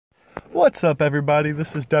What's up, everybody?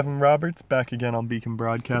 This is Devin Roberts, back again on Beacon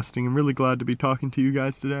Broadcasting. I'm really glad to be talking to you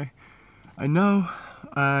guys today. I know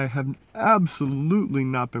I have absolutely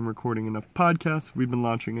not been recording enough podcasts. We've been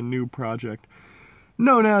launching a new project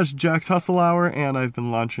known as Jack's Hustle Hour, and I've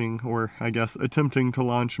been launching, or I guess attempting to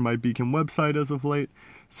launch, my Beacon website as of late.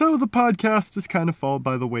 So the podcast has kind of fallen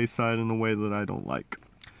by the wayside in a way that I don't like.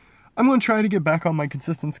 I'm going to try to get back on my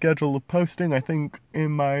consistent schedule of posting. I think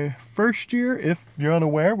in my first year, if you're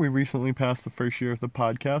unaware, we recently passed the first year of the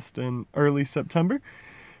podcast in early September.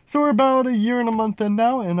 So we're about a year and a month in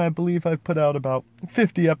now, and I believe I've put out about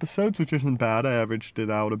 50 episodes, which isn't bad. I averaged it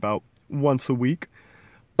out about once a week.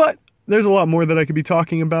 But there's a lot more that I could be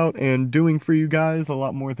talking about and doing for you guys, a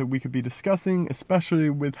lot more that we could be discussing, especially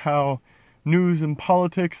with how news and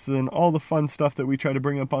politics and all the fun stuff that we try to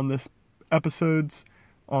bring up on this episodes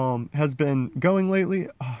has been going lately.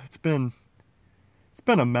 It's been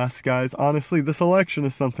a mess, guys. Honestly, this election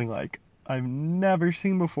is something like I've never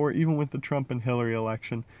seen before, even with the Trump and Hillary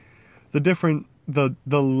election. The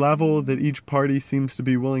level that each party seems to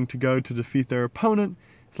be willing to go to defeat their opponent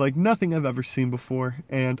is like nothing I've ever seen before,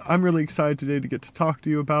 and I'm really excited today to get to talk to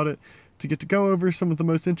you about it, to get to go over some of the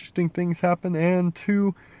most interesting things happen, and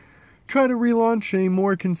to try to relaunch a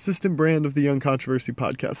more consistent brand of the Young Controversy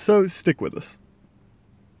podcast. So stick with us.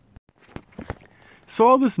 So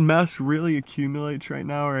all this mess really accumulates right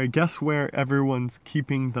now, or I guess where everyone's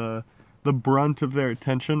keeping the brunt of their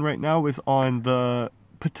attention right now is on the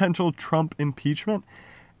potential Trump impeachment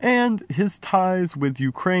and his ties with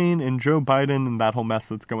Ukraine and Joe Biden and that whole mess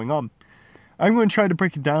that's going on. I'm going to try to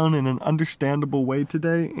break it down in an understandable way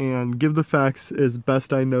today and give the facts as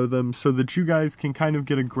best I know them so that you guys can kind of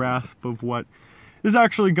get a grasp of what is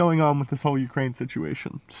actually going on with this whole Ukraine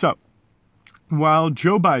situation. So, while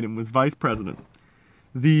Joe Biden was vice president,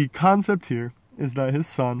 the concept here is that his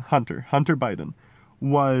son, Hunter Biden,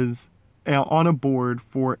 was on a board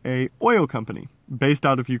for a oil company based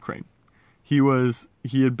out of Ukraine. He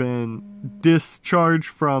had been discharged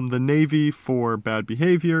from the Navy for bad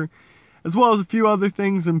behavior, as well as a few other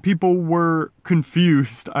things, and people were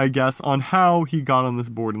confused, I guess, on how he got on this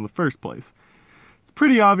board in the first place. It's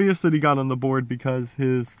pretty obvious that he got on the board because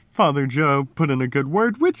his father, Joe, put in a good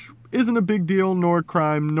word, which isn't a big deal, nor a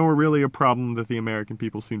crime, nor really a problem that the American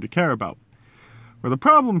people seem to care about. Where the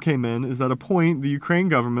problem came in is at a point the Ukraine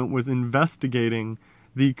government was investigating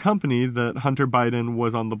the company that Hunter Biden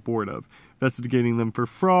was on the board of, investigating them for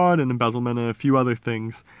fraud and embezzlement and a few other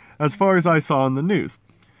things, as far as I saw in the news.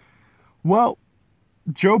 Well,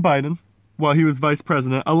 Joe Biden, while he was vice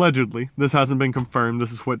president, allegedly, this hasn't been confirmed,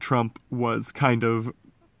 this is what Trump was kind of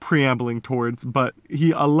preambling towards, but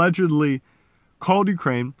he allegedly called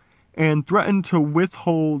Ukraine and threatened to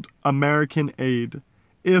withhold American aid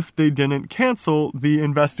if they didn't cancel the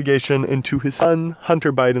investigation into his son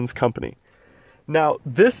Hunter Biden's company. Now,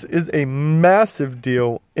 this is a massive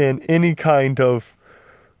deal in any kind of,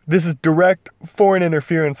 this is direct foreign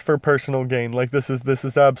interference for personal gain. Like, this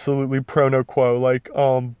is absolutely pro no quo. Like,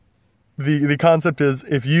 the concept is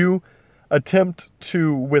if you attempt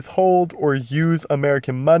to withhold or use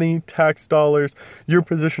American money, tax dollars, your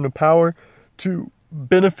position of power to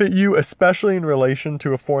benefit you, especially in relation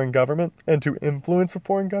to a foreign government and to influence a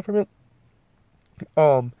foreign government,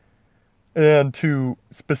 and to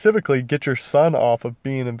specifically get your son off of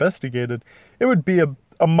being investigated, it would be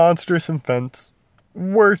a monstrous offense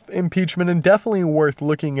worth impeachment and definitely worth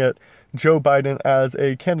looking at Joe Biden as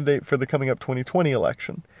a candidate for the coming up 2020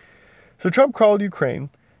 election. So Trump called Ukraine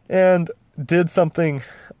and did something,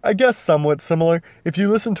 I guess, somewhat similar. If you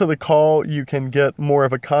listen to the call, you can get more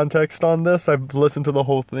of a context on this. I've listened to the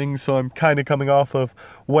whole thing, so I'm kind of coming off of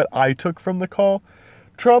what I took from the call.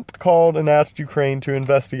 Trump called and asked Ukraine to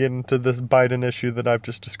investigate into this Biden issue that I've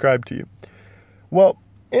just described to you. Well,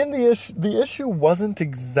 in the issue wasn't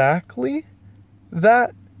exactly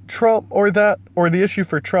that Trump, or the issue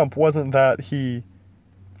for Trump wasn't that he,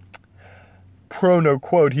 pro no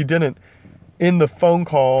quote, he didn't in the phone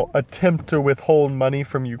call attempt to withhold money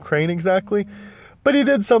from Ukraine exactly, but he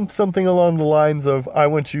did something along the lines of, I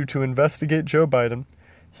want you to investigate Joe Biden.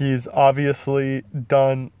 He's obviously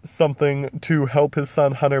done something to help his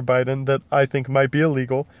son Hunter Biden that I think might be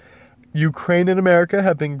illegal. Ukraine and America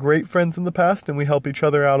have been great friends in the past, and we help each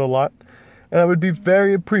other out a lot, and I would be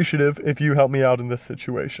very appreciative if you help me out in this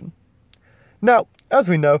situation. Now, as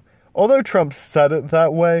we know, although Trump said it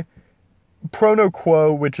that way, pro no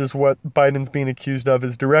quo, which is what Biden's being accused of,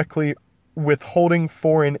 is directly withholding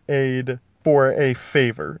foreign aid for a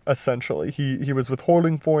favor, essentially. He was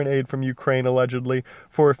withholding foreign aid from Ukraine, allegedly,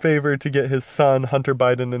 for a favor to get his son, Hunter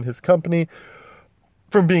Biden, and his company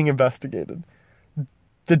from being investigated.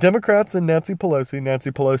 the Democrats and Nancy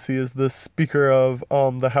Pelosi is the Speaker of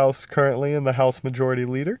the House currently and the House Majority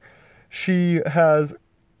Leader. She has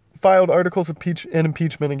filed articles of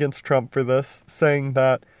impeachment against Trump for this, saying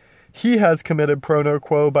that he has committed pro no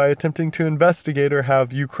quo by attempting to investigate or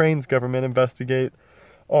have Ukraine's government investigate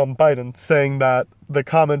Biden, saying that the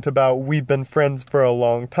comment about we've been friends for a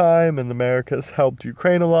long time and America's helped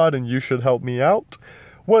Ukraine a lot and you should help me out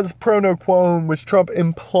was pro no quo, and was Trump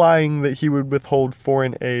implying that he would withhold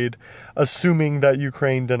foreign aid, assuming that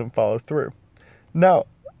Ukraine didn't follow through. Now,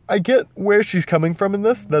 I get where she's coming from in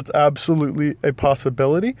this. That's absolutely a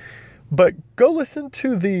possibility. But go listen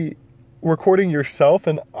to the recording yourself,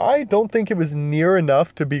 and I don't think it was near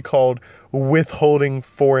enough to be called withholding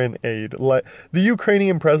foreign aid. Like, the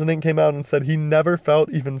Ukrainian president came out and said he never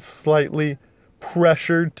felt even slightly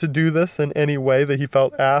pressured to do this in any way, that he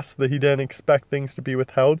felt asked, that he didn't expect things to be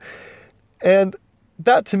withheld. And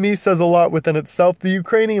that to me says a lot within itself. The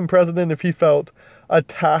Ukrainian president, if he felt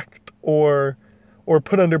attacked or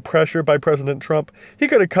put under pressure by President Trump, he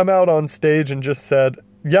could have come out on stage and just said,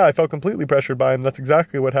 yeah, I felt completely pressured by him. That's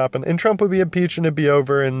exactly what happened. And Trump would be impeached and it'd be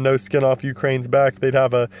over and no skin off Ukraine's back. They'd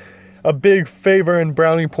have a big favor and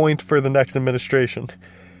brownie point for the next administration.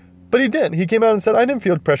 But he didn't. He came out and said, I didn't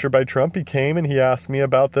feel pressured by Trump. He came and he asked me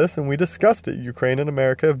about this and we discussed it. Ukraine and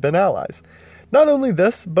America have been allies. Not only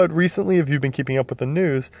this, but recently, if you've been keeping up with the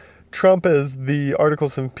news, Trump, as the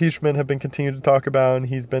articles of impeachment have been continued to talk about, and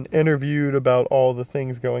he's been interviewed about all the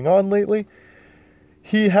things going on lately,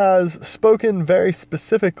 he has spoken very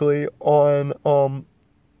specifically on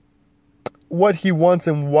what he wants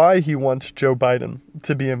and why he wants Joe Biden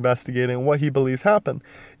to be investigating and what he believes happened,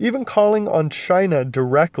 even calling on China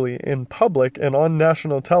directly in public and on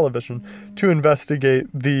national television to investigate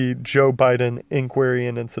the Joe Biden inquiry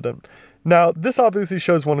and incident. Now, this obviously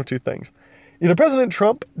shows one of two things. Either President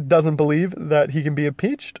Trump doesn't believe that he can be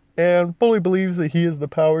impeached and fully believes that he has the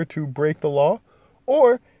power to break the law,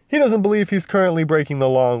 or he doesn't believe he's currently breaking the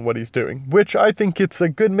law in what he's doing, which I think it's a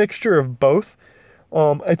good mixture of both.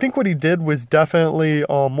 I think what he did was definitely,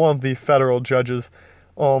 one of the federal judges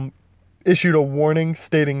issued a warning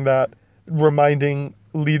stating that, reminding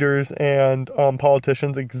leaders and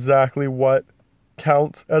politicians exactly what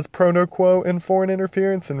counts as pro no quo in foreign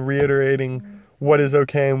interference, and reiterating what is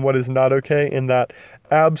okay and what is not okay, and that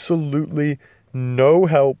absolutely no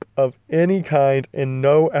help of any kind and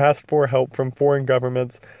no asked for help from foreign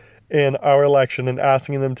governments in our election, and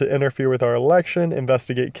asking them to interfere with our election,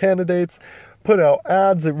 investigate candidates, put out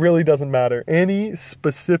ads. It really doesn't matter. Any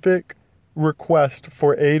specific request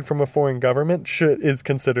for aid from a foreign government is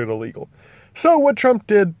considered illegal. So what Trump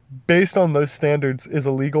did based on those standards is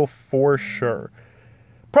illegal for sure.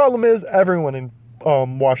 Problem is, everyone in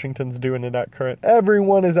Washington's doing it at current.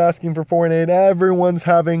 Everyone is asking for foreign aid. Everyone's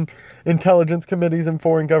having intelligence committees and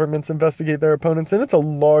foreign governments investigate their opponents. And it's a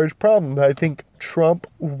large problem that I think Trump,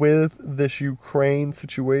 with this Ukraine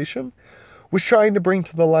situation, was trying to bring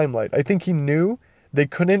to the limelight. I think he knew they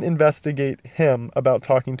couldn't investigate him about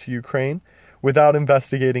talking to Ukraine without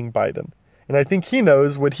investigating Biden. And I think he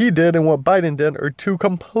knows what he did and what Biden did are two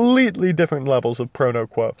completely different levels of pro no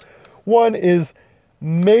quo. One is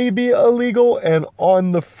maybe illegal and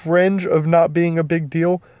on the fringe of not being a big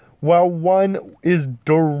deal, while one is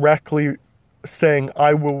directly saying,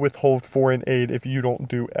 I will withhold foreign aid if you don't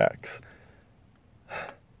do X.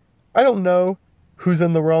 I don't know who's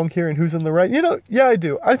in the wrong here and who's in the right. Yeah, I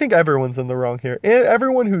do. I think everyone's in the wrong here. And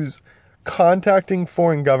everyone who's contacting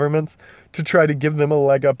foreign governments to try to give them a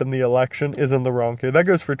leg up in the election is in the wrong here. That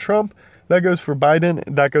goes for Trump. That goes for Biden.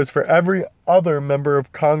 That goes for every other member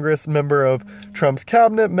of Congress, member of Trump's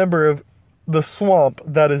cabinet, member of the swamp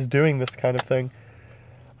that is doing this kind of thing.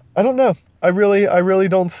 I don't know. I really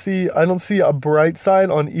don't see a bright side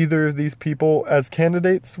on either of these people as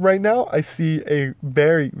candidates right now. I see a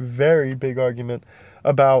very, very big argument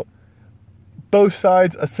about both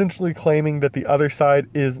sides essentially claiming that the other side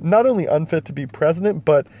is not only unfit to be president,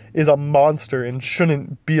 but is a monster and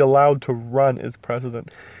shouldn't be allowed to run as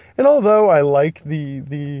president. And although I like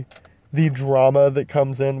the drama that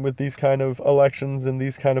comes in with these kind of elections and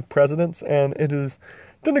these kind of presidents, and it has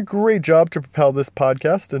done a great job to propel this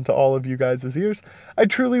podcast into all of you guys' ears, I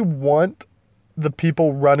truly want the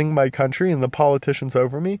people running my country and the politicians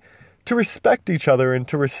over me to respect each other and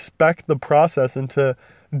to respect the process and to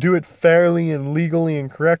do it fairly and legally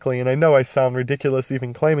and correctly. And I know I sound ridiculous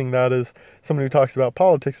even claiming that as someone who talks about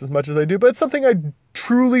politics as much as I do, but it's something I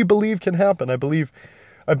truly believe can happen. I believe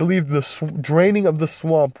the draining of the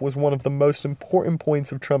swamp was one of the most important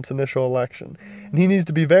points of Trump's initial election. And he needs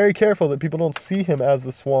to be very careful that people don't see him as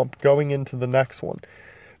the swamp going into the next one.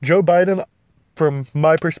 Joe Biden, from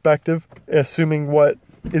my perspective, assuming what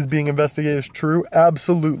is being investigated is true,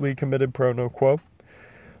 absolutely committed pro no quo.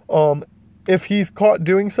 If he's caught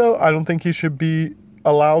doing so, I don't think he should be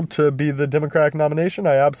allowed to be the Democratic nomination.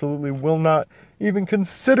 I absolutely will not even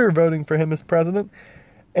consider voting for him as president.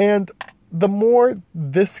 And the more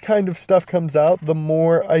this kind of stuff comes out, the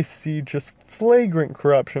more I see just flagrant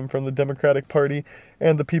corruption from the Democratic Party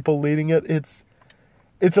and the people leading it. It's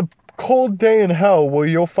a cold day in hell where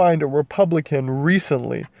you'll find a Republican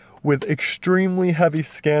recently with extremely heavy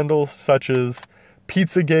scandals such as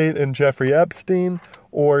Pizzagate and Jeffrey Epstein,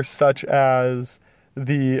 or such as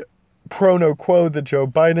the pro no quo that Joe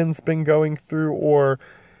Biden's been going through, or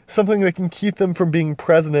something that can keep them from being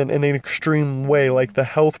president in an extreme way, like the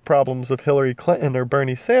health problems of Hillary Clinton or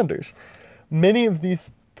Bernie Sanders. Many of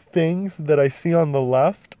these things that I see on the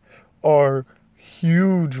left are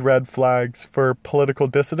huge red flags for political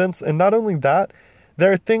dissidents. And not only that,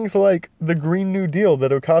 there are things like the Green New Deal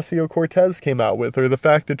that Ocasio-Cortez came out with, or the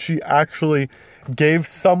fact that she actually gave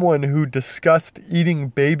someone who discussed eating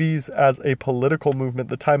babies as a political movement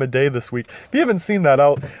the time of day this week. If you haven't seen that,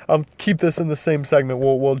 I'll keep this in the same segment.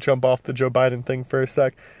 We'll jump off the Joe Biden thing for a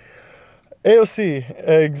sec.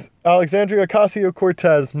 AOC, Alexandria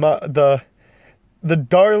Ocasio-Cortez, the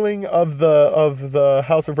darling of the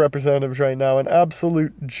House of Representatives right now, an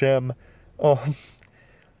absolute gem.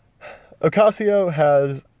 Ocasio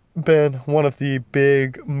has been one of the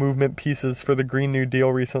big movement pieces for the Green New Deal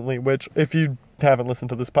recently, which, if you haven't listened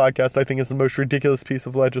to this podcast, I think is the most ridiculous piece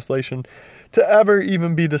of legislation to ever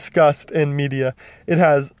even be discussed in media. It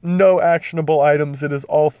has no actionable items. It is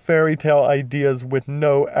all fairy tale ideas with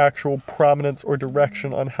no actual prominence or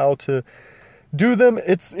direction on how to do them.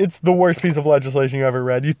 It's the worst piece of legislation you ever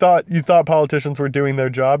read. You thought politicians were doing their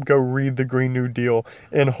job? Go read the Green New Deal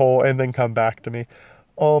in whole and then come back to me.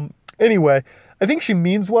 Anyway, I think she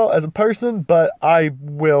means well as a person, but I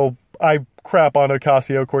crap on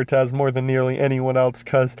Ocasio-Cortez more than nearly anyone else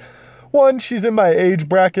because, one, she's in my age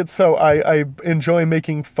bracket, so I enjoy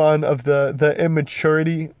making fun of the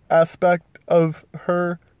immaturity aspect of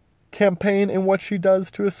her campaign and what she does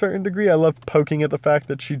to a certain degree. I love poking at the fact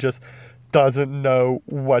that she just doesn't know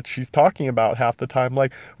what she's talking about half the time.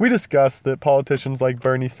 Like, we discussed that politicians like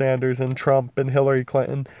Bernie Sanders and Trump and Hillary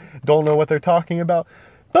Clinton don't know what they're talking about.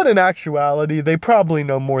 But in actuality, they probably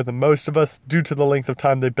know more than most of us due to the length of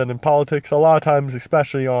time they've been in politics. A lot of times,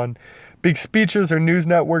 especially on big speeches or news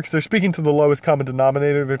networks, they're speaking to the lowest common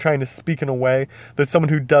denominator. They're trying to speak in a way that someone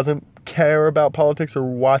who doesn't care about politics or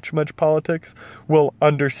watch much politics will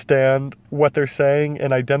understand what they're saying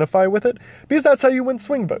and identify with it, because that's how you win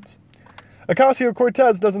swing votes.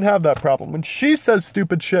 Ocasio-Cortez doesn't have that problem. When she says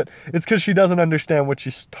stupid shit, it's because she doesn't understand what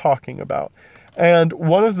she's talking about. And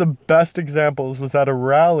one of the best examples was at a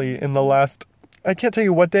rally in the last, I can't tell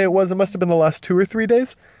you what day it was. It must have been the last 2 or 3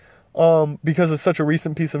 days. Because it's such a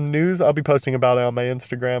recent piece of news. I'll be posting about it on my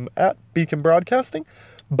Instagram at Beacon Broadcasting.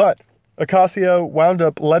 But Ocasio wound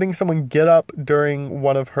up letting someone get up during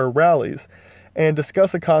one of her rallies and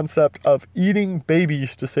discuss a concept of eating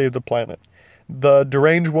babies to save the planet. The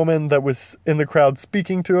deranged woman that was in the crowd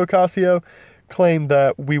speaking to Ocasio claimed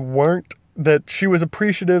that that she was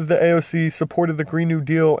appreciative that AOC supported the Green New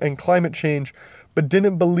Deal and climate change, but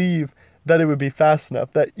didn't believe that it would be fast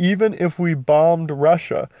enough, that even if we bombed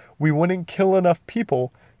Russia, we wouldn't kill enough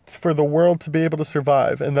people for the world to be able to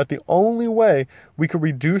survive, and that the only way we could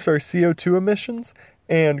reduce our CO2 emissions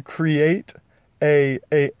and create a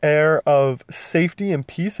air of safety and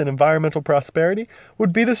peace and environmental prosperity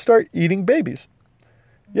would be to start eating babies.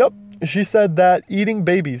 Yep, she said that eating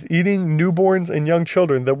babies, eating newborns and young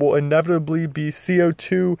children that will inevitably be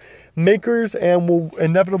CO2 makers and will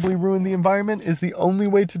inevitably ruin the environment is the only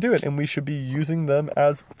way to do it, and we should be using them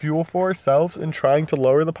as fuel for ourselves and trying to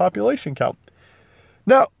lower the population count.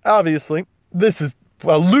 Now, obviously, this is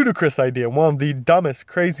a ludicrous idea, one of the dumbest,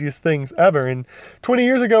 craziest things ever, and 20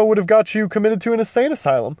 years ago would have got you committed to an insane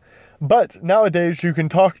asylum. But nowadays, you can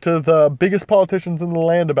talk to the biggest politicians in the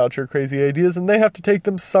land about your crazy ideas, and they have to take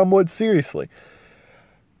them somewhat seriously.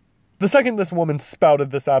 The second this woman spouted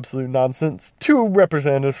this absolute nonsense, 2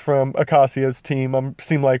 representatives from Ocasio's team,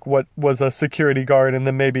 seemed like what was a security guard and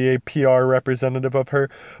then maybe a PR representative of her,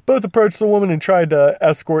 both approached the woman and tried to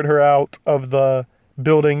escort her out of the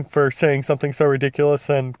building for saying something so ridiculous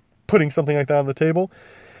and putting something like that on the table.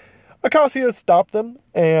 Ocasio stopped them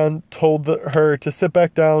and told her to sit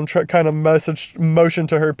back down, motioned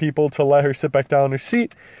to her people to let her sit back down in her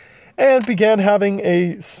seat, and began having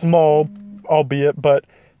a small, albeit but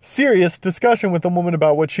serious, discussion with the woman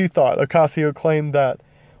about what she thought. Ocasio claimed that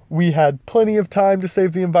we had plenty of time to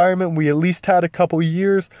save the environment. We at least had a couple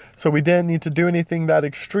years, so we didn't need to do anything that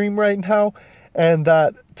extreme right now, and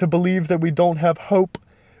that to believe that we don't have hope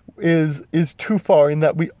is too far, in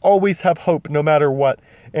that we always have hope no matter what,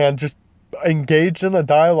 and just engaged in a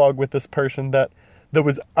dialogue with this person that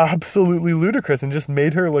was absolutely ludicrous and just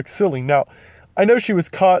made her look silly. Now, I know she was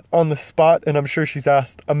caught on the spot, and I'm sure she's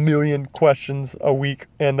asked a million questions a week,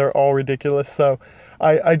 and they're all ridiculous. So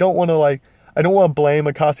I don't want to blame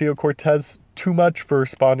Ocasio-Cortez too much for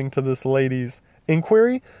responding to this lady's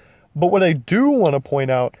inquiry. But what I do want to point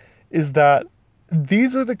out is that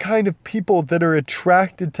these are the kind of people that are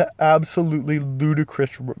attracted to absolutely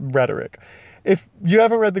ludicrous rhetoric. If you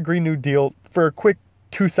haven't read the Green New Deal, for a quick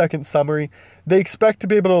 2-second summary, they expect to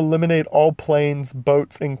be able to eliminate all planes,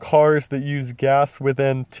 boats, and cars that use gas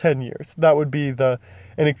within 10 years. That would be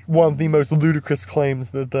one of the most ludicrous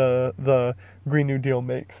claims that the Green New Deal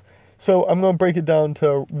makes. So I'm going to break it down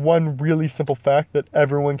to one really simple fact that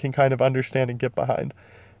everyone can kind of understand and get behind.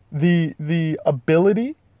 The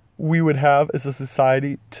ability we would have as a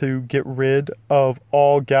society to get rid of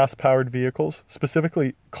all gas-powered vehicles,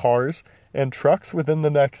 specifically cars and trucks, within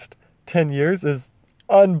the next 10 years is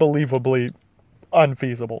unbelievably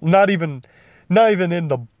unfeasible. Not even in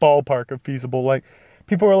the ballpark of feasible. Like,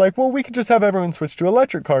 people are like, well, we could just have everyone switch to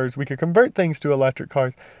electric cars. We could convert things to electric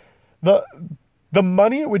cars. The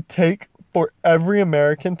money it would take for every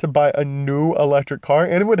American to buy a new electric car,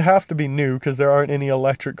 and it would have to be new because there aren't any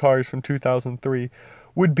electric cars from 2003,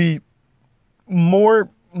 would be more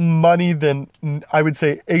money than, I would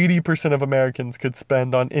say, 80% of Americans could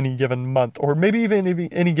spend on any given month, or maybe even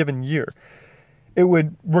any given year. It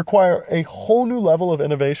would require a whole new level of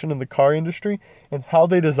innovation in the car industry and how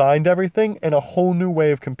they designed everything, and a whole new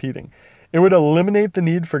way of competing. It would eliminate the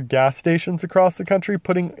need for gas stations across the country,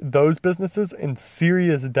 putting those businesses in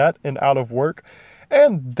serious debt and out of work,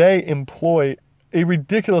 and they employ a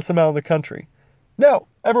ridiculous amount of the country. Now,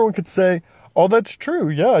 everyone could say, oh, that's true.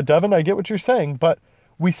 Yeah, Devin, I get what you're saying, but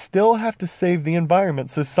we still have to save the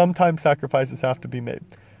environment, so sometimes sacrifices have to be made.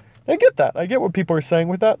 I get that. I get what people are saying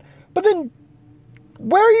with that, but then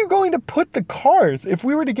where are you going to put the cars? If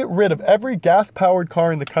we were to get rid of every gas-powered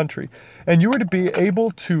car in the country, and you were to be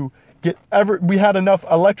able to we had enough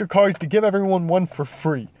electric cars to give everyone one for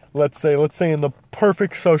free, let's say in the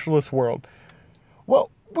perfect socialist world, well,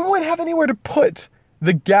 we wouldn't have anywhere to put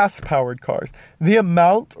the gas-powered cars. The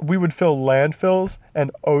amount we would fill landfills and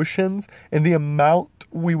oceans, and the amount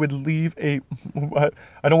we would leave I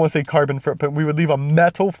don't want to say carbon footprint, we would leave a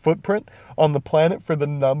metal footprint on the planet for the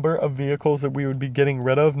number of vehicles that we would be getting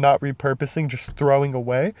rid of, not repurposing, just throwing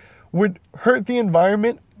away, would hurt the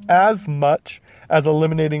environment as much as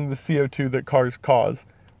eliminating the CO2 that cars cause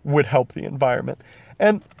would help the environment.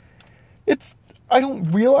 And I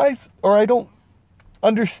don't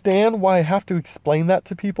understand why I have to explain that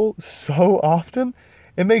to people so often.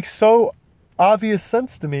 It makes so obvious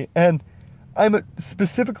sense to me, and I'm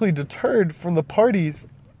specifically deterred from the parties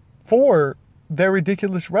for their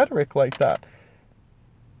ridiculous rhetoric like that.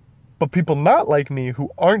 But people not like me, who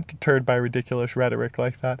aren't deterred by ridiculous rhetoric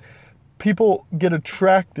like that, people get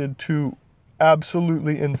attracted to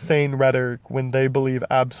absolutely insane rhetoric when they believe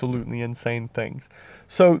absolutely insane things.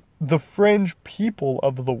 So the fringe people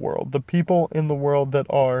of the world, the people in the world that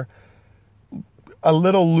are a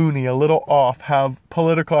little loony, a little off, have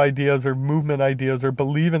political ideas or movement ideas, or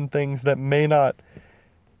believe in things that may not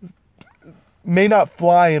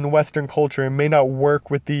fly in Western culture and may not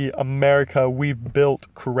work with the America we've built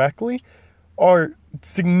correctly, are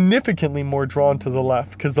significantly more drawn to the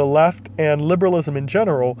left, because the left and liberalism in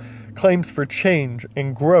general claims for change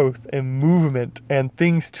and growth and movement and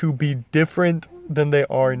things to be different than they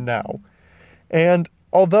are now. And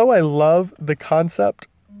although I love the concept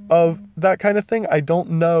of that kind of thing, I don't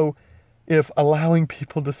know if allowing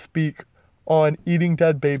people to speak on eating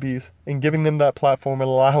dead babies and giving them that platform and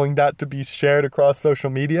allowing that to be shared across social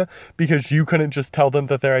media because you couldn't just tell them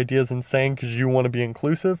that their idea is insane because you want to be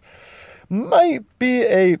inclusive might be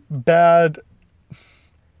a bad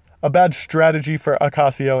strategy for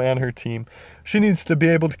Ocasio and her team. She needs to be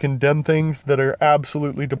able to condemn things that are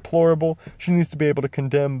absolutely deplorable. She needs to be able to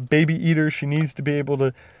condemn baby eaters. She needs to be able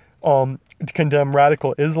to condemn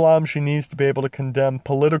radical Islam. She needs to be able to condemn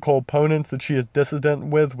political opponents that she is dissident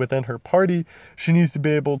with within her party. She needs to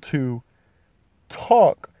be able to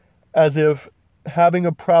talk as if having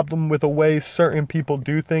a problem with the way certain people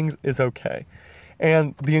do things is okay.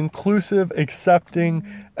 And the inclusive, accepting,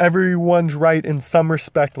 everyone's right in some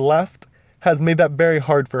respect left has made that very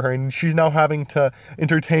hard for her. And she's now having to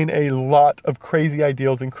entertain a lot of crazy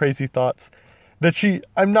ideals and crazy thoughts that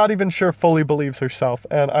I'm not even sure fully believes herself.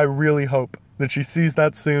 And I really hope that she sees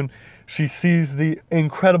that soon. She sees the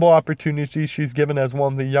incredible opportunity she's given as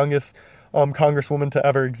one of the youngest congresswomen to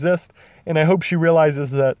ever exist. And I hope she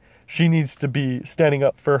realizes that she needs to be standing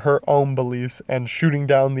up for her own beliefs and shooting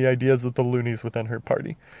down the ideas of the loonies within her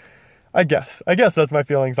party. I guess that's my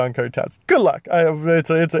feelings on Cortez. Good luck. It's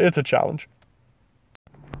a challenge.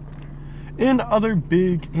 In other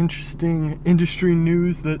big, interesting industry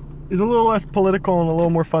news that is a little less political and a little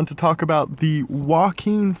more fun to talk about, the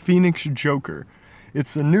Joaquin Phoenix Joker.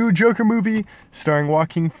 It's a new Joker movie starring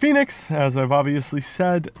Joaquin Phoenix. As I've obviously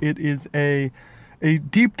said, it is a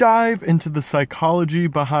deep dive into the psychology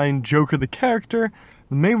behind Joker the character,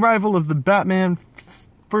 the main rival of the Batman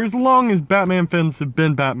for as long as Batman fans have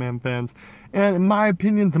been Batman fans, and in my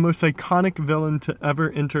opinion, the most iconic villain to ever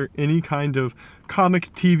enter any kind of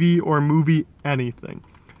comic, TV, or movie, anything.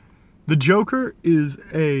 The Joker is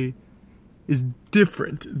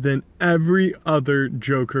different than every other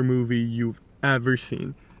Joker movie you've ever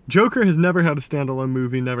seen. Joker has never had a standalone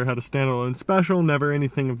movie, never had a standalone special, never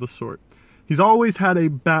anything of the sort. He's always had a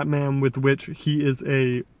Batman with which he is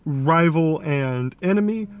a rival and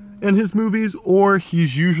enemy in his movies, or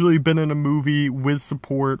he's usually been in a movie with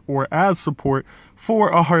support or as support for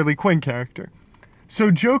a Harley Quinn character.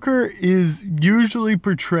 So Joker is usually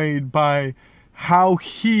portrayed by how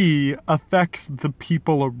he affects the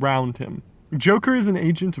people around him. Joker is an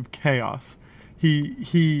agent of chaos.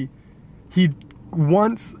 He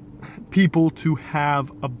wants people to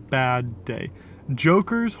have a bad day.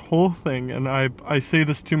 Joker's whole thing, and I say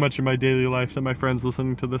this too much in my daily life that my friends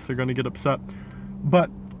listening to this are going to get upset, but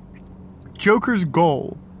Joker's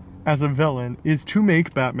goal as a villain is to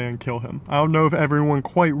make Batman kill him. I don't know if everyone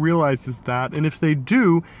quite realizes that, and if they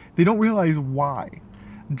do, they don't realize why.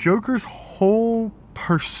 Joker's whole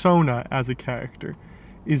persona as a character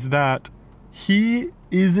is that he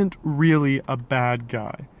isn't really a bad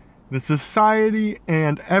guy. The society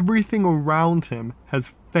and everything around him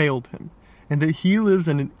has failed him, and that he lives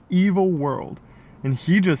in an evil world, and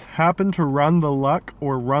he just happened to run the luck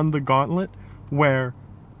or run the gauntlet where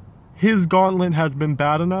his gauntlet has been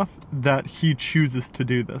bad enough that he chooses to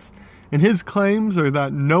do this. And his claims are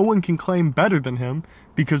that no one can claim better than him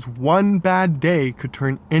because one bad day could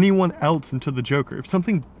turn anyone else into the Joker. If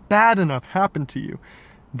something bad enough happened to you,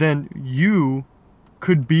 then you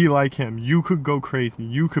could be like him. You could go crazy.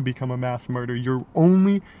 You could become a mass murderer. You're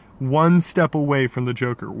only one step away from the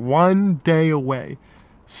Joker. One day away.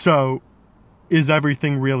 So, is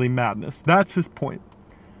everything really madness? That's his point.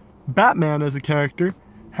 Batman as a character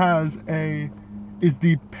is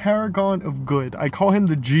the paragon of good. I call him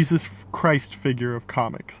the Jesus Christ figure of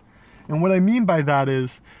comics. And what I mean by that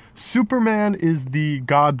is, Superman is the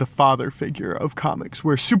God the Father figure of comics,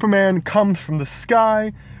 where Superman comes from the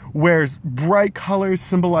sky, wears bright colors,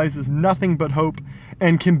 symbolizes nothing but hope,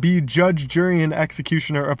 and can be judge, jury, and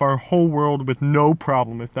executioner of our whole world with no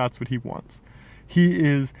problem if that's what he wants. He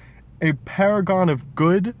is a paragon of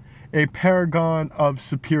good, a paragon of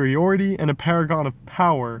superiority, and a paragon of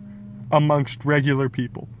power amongst regular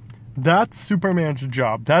people. That's Superman's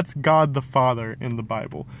job. That's God the Father in the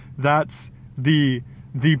Bible. That's the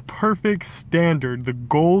perfect standard, the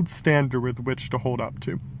gold standard with which to hold up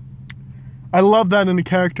to. I love that in a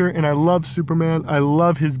character, and I love Superman. I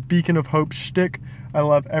love his beacon of hope shtick. I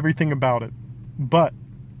love everything about it. But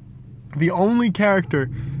the only character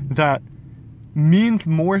that means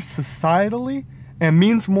more societally and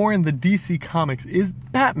means more in the DC Comics is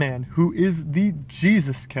Batman, who is the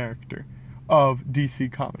Jesus character of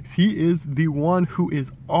DC Comics. He is the one who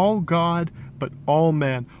is all God, but all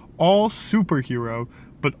man, all superhero,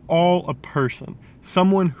 but all a person.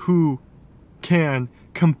 Someone who can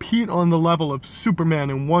compete on the level of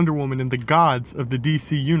Superman and Wonder Woman and the gods of the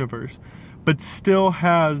DC universe, but still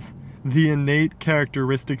has the innate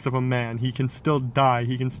characteristics of a man. He can still die.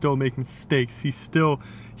 He can still make mistakes.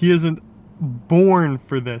 He isn't born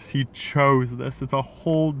for this. He chose this. It's a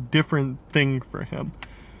whole different thing for him.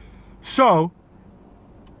 So,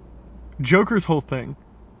 Joker's whole thing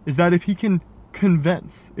is that if he can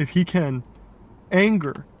if he can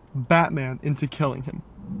anger Batman into killing him,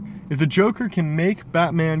 if the Joker can make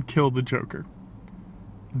Batman kill the Joker,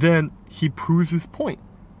 then he proves his point.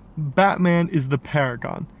 Batman is the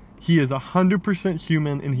paragon. He is 100%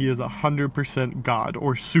 human, and he is 100% God,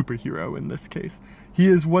 or superhero in this case. He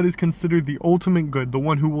is what is considered the ultimate good, the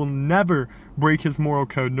one who will never break his moral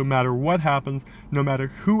code, no matter what happens, no matter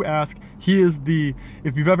who asks. He is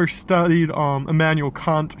if you've ever studied Immanuel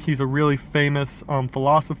Kant, he's a really famous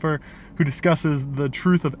philosopher who discusses the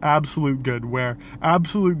truth of absolute good, where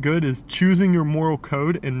absolute good is choosing your moral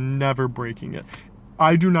code and never breaking it.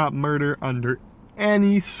 I do not murder under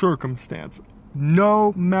any circumstance.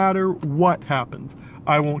 No matter what happens,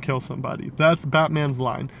 I won't kill somebody. That's Batman's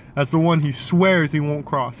line. That's the one he swears he won't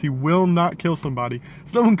cross. He will not kill somebody.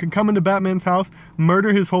 Someone can come into Batman's house,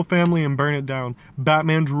 murder his whole family, and burn it down.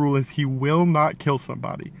 Batman's rule is he will not kill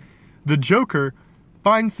somebody. The Joker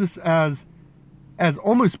finds this as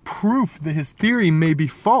almost proof that his theory may be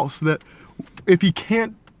false, that if he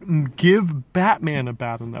can't give Batman a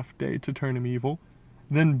bad enough day to turn him evil,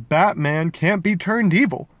 then Batman can't be turned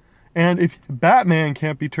evil. And if Batman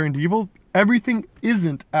can't be turned evil, everything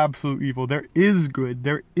isn't absolute evil. There is good,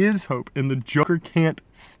 there is hope, and the Joker can't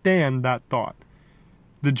stand that thought.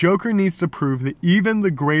 The Joker needs to prove that even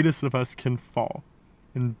the greatest of us can fall.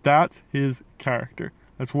 And that's his character.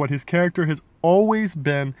 That's what his character has always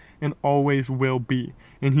been and always will be.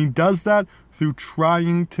 And he does that through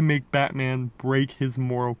trying to make Batman break his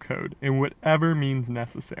moral code in whatever means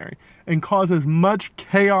necessary, and cause as much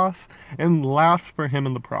chaos and laughs for him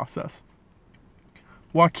in the process.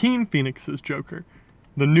 Joaquin Phoenix's Joker,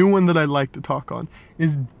 the new one that I'd like to talk on,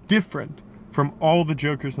 is different from all the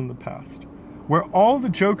Jokers in the past. Where all the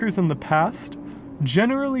Jokers in the past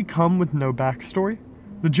generally come with no backstory,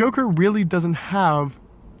 the Joker really doesn't have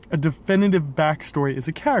a definitive backstory as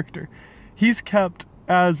a character. He's kept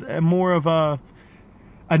as more of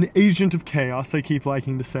an agent of chaos, I keep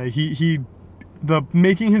liking to say.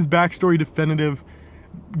 Making his backstory definitive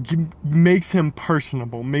makes him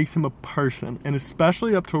personable, makes him a person, and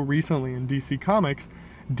especially up till recently in DC Comics,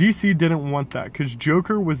 DC didn't want that because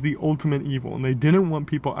Joker was the ultimate evil, and they didn't want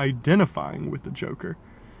people identifying with the Joker.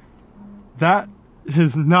 That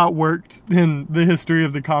has not worked in the history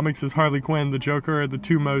of the comics, as Harley Quinn, the Joker are the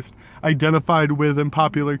two most identified with and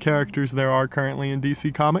popular characters there are currently in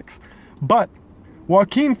DC Comics. But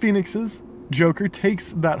Joaquin Phoenix's Joker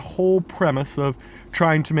takes that whole premise of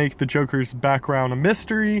trying to make the Joker's background a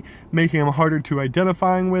mystery, making him harder to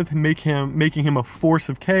identifying with, making him a force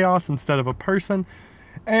of chaos instead of a person,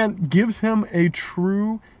 and gives him a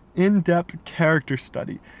true in-depth character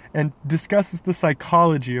study and discusses the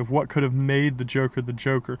psychology of what could have made the Joker,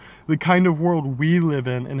 the kind of world we live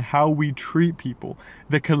in and how we treat people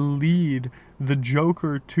that could lead the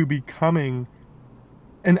Joker to becoming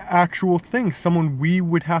an actual thing, someone we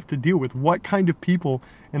would have to deal with. What kind of people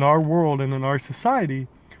in our world and in our society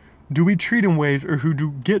do we treat in ways, or who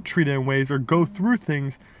do get treated in ways, or go through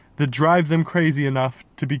things that drive them crazy enough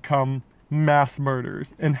to become mass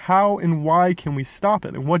murders? And how and why can we stop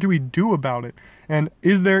it? And what do we do about it? And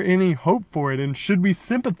is there any hope for it? And should we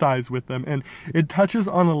sympathize with them? And it touches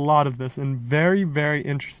on a lot of this in very, very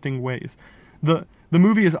interesting ways. The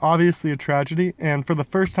movie is obviously a tragedy, and for the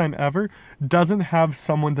first time ever, doesn't have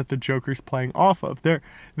someone that the Joker's playing off of. There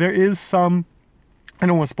is some, I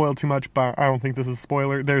don't want to spoil too much, but I don't think this is a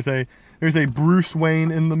spoiler. There's a Bruce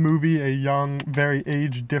Wayne in the movie, a young, very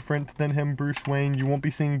age different than him Bruce Wayne. You won't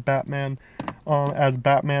be seeing Batman as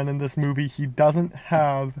Batman in this movie. He doesn't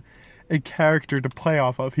have a character to play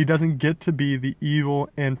off of. He doesn't get to be the evil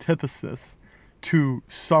antithesis to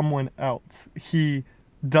someone else. He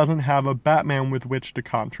doesn't have a Batman with which to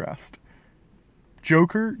contrast.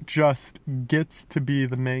 Joker just gets to be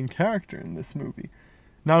the main character in this movie.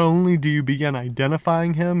 Not only do you begin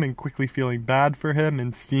identifying him and quickly feeling bad for him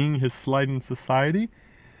and seeing his slight in society,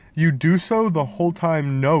 you do so the whole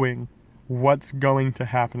time knowing what's going to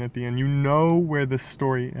happen at the end. You know where this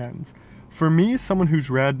story ends. For me, someone who's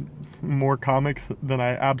read more comics than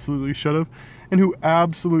I absolutely should have, and who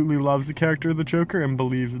absolutely loves the character of the Joker and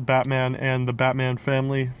believes Batman and the Batman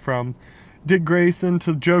family, from Dick Grayson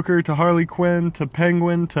to Joker to Harley Quinn to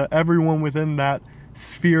Penguin to everyone within that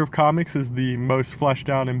sphere of comics, is the most fleshed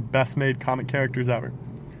out and best made comic characters ever.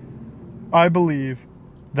 I believe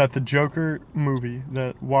that the Joker movie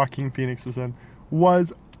that Joaquin Phoenix was in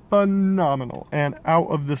was phenomenal and out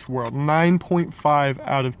of this world. 9.5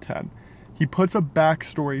 out of 10. He puts a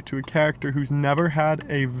backstory to a character who's never had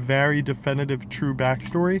a very definitive true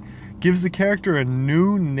backstory, gives the character a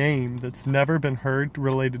new name that's never been heard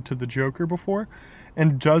related to the Joker before,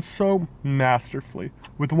 and does so masterfully,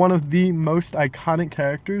 with one of the most iconic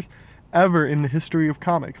characters ever in the history of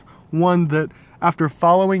comics. One that, after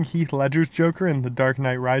following Heath Ledger's Joker in The Dark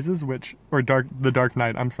Knight Rises, The Dark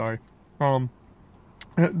Knight, I'm sorry,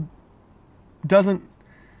 doesn't,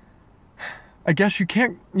 I guess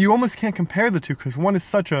you almost can't compare the two, because one is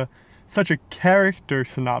such a character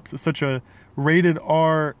synopsis, such a rated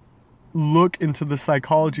R look into the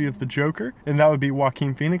psychology of the Joker, and that would be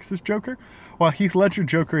Joaquin Phoenix's Joker, while Heath Ledger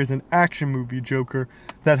Joker is an action movie Joker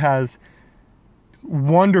that has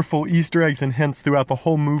wonderful Easter eggs and hints throughout the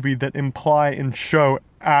whole movie that imply and show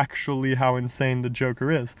actually how insane the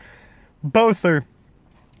Joker is. Both are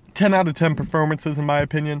 10 out of 10 performances in my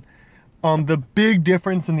opinion. The big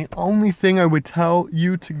difference and the only thing I would tell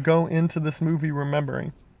you to go into this movie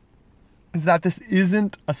remembering is that this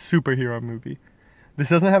isn't a superhero movie. This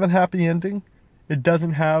doesn't have a happy ending. It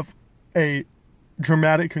doesn't have a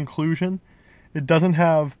dramatic conclusion. It doesn't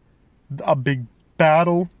have a big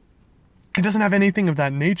battle. It doesn't have anything of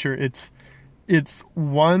that nature. It's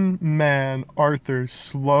one man, Arthur's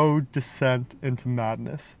slow descent into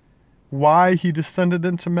madness. Why he descended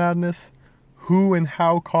into madness, who and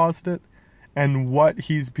how caused it, and what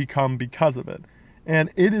he's become because of it.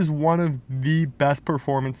 And it is one of the best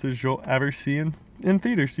performances you'll ever see in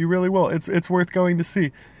theaters. You really will. It's worth going to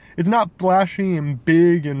see. It's not flashy and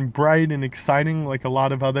big and bright and exciting like a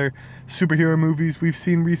lot of other superhero movies we've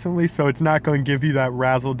seen recently, so it's not going to give you that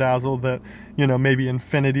razzle-dazzle that, maybe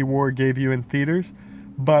Infinity War gave you in theaters.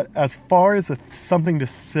 But as far as something to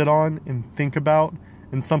sit on and think about,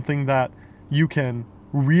 and something that you can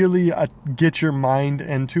really get your mind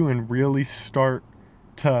into and really start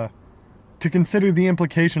to consider the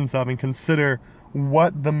implications of and consider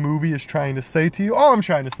what the movie is trying to say to you. All I'm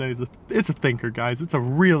trying to say is it's a thinker, guys. It's a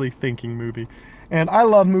really thinking movie. And I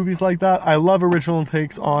love movies like that. I love original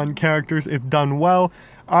takes on characters if done well.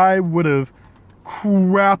 I would have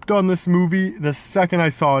crapped on this movie the second I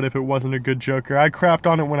saw it if it wasn't a good Joker. I crapped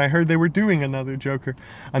on it when I heard they were doing another Joker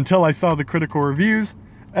until I saw the critical reviews.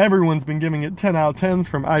 Everyone's been giving it 10 out of 10s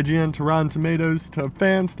from IGN to Rotten Tomatoes to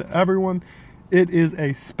fans to everyone. It is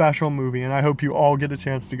a special movie, and I hope you all get a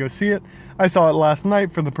chance to go see it. I saw it last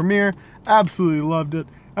night for the premiere. Absolutely loved it.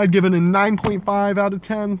 I'd give it a 9.5 out of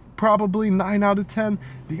 10, probably 9 out of 10.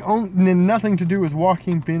 Nothing to do with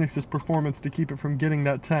Joaquin Phoenix's performance to keep it from getting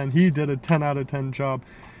that 10. He did a 10 out of 10 job.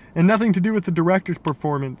 And nothing to do with the director's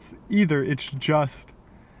performance either. It's just,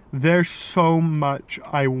 there's so much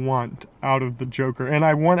I want out of the Joker. And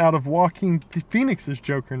I want out of Joaquin Phoenix's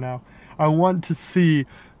Joker now. I want to see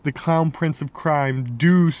the Clown Prince of Crime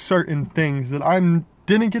do certain things that I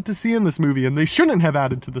didn't get to see in this movie, and they shouldn't have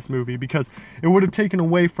added to this movie because it would have taken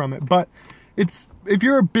away from it. But if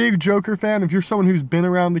you're a big Joker fan, if you're someone who's been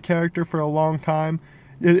around the character for a long time,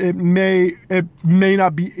 it may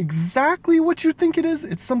not be exactly what you think it is.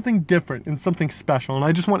 It's something different and something special, and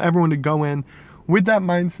I just want everyone to go in with that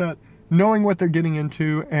mindset, knowing what they're getting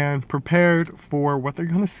into and prepared for what they're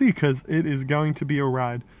going to see, because it is going to be a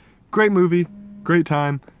ride. Great movie. Great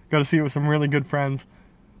time. Got to see it with some really good friends.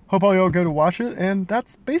 Hope all y'all go to watch it, and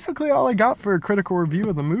that's basically all I got for a critical review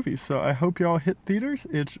of the movie. So I hope y'all hit theaters.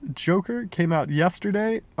 It's Joker. Came out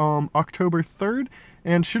yesterday, October 3rd,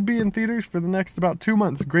 and should be in theaters for the next about 2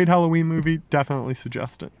 months. Great Halloween movie. Definitely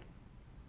suggest it.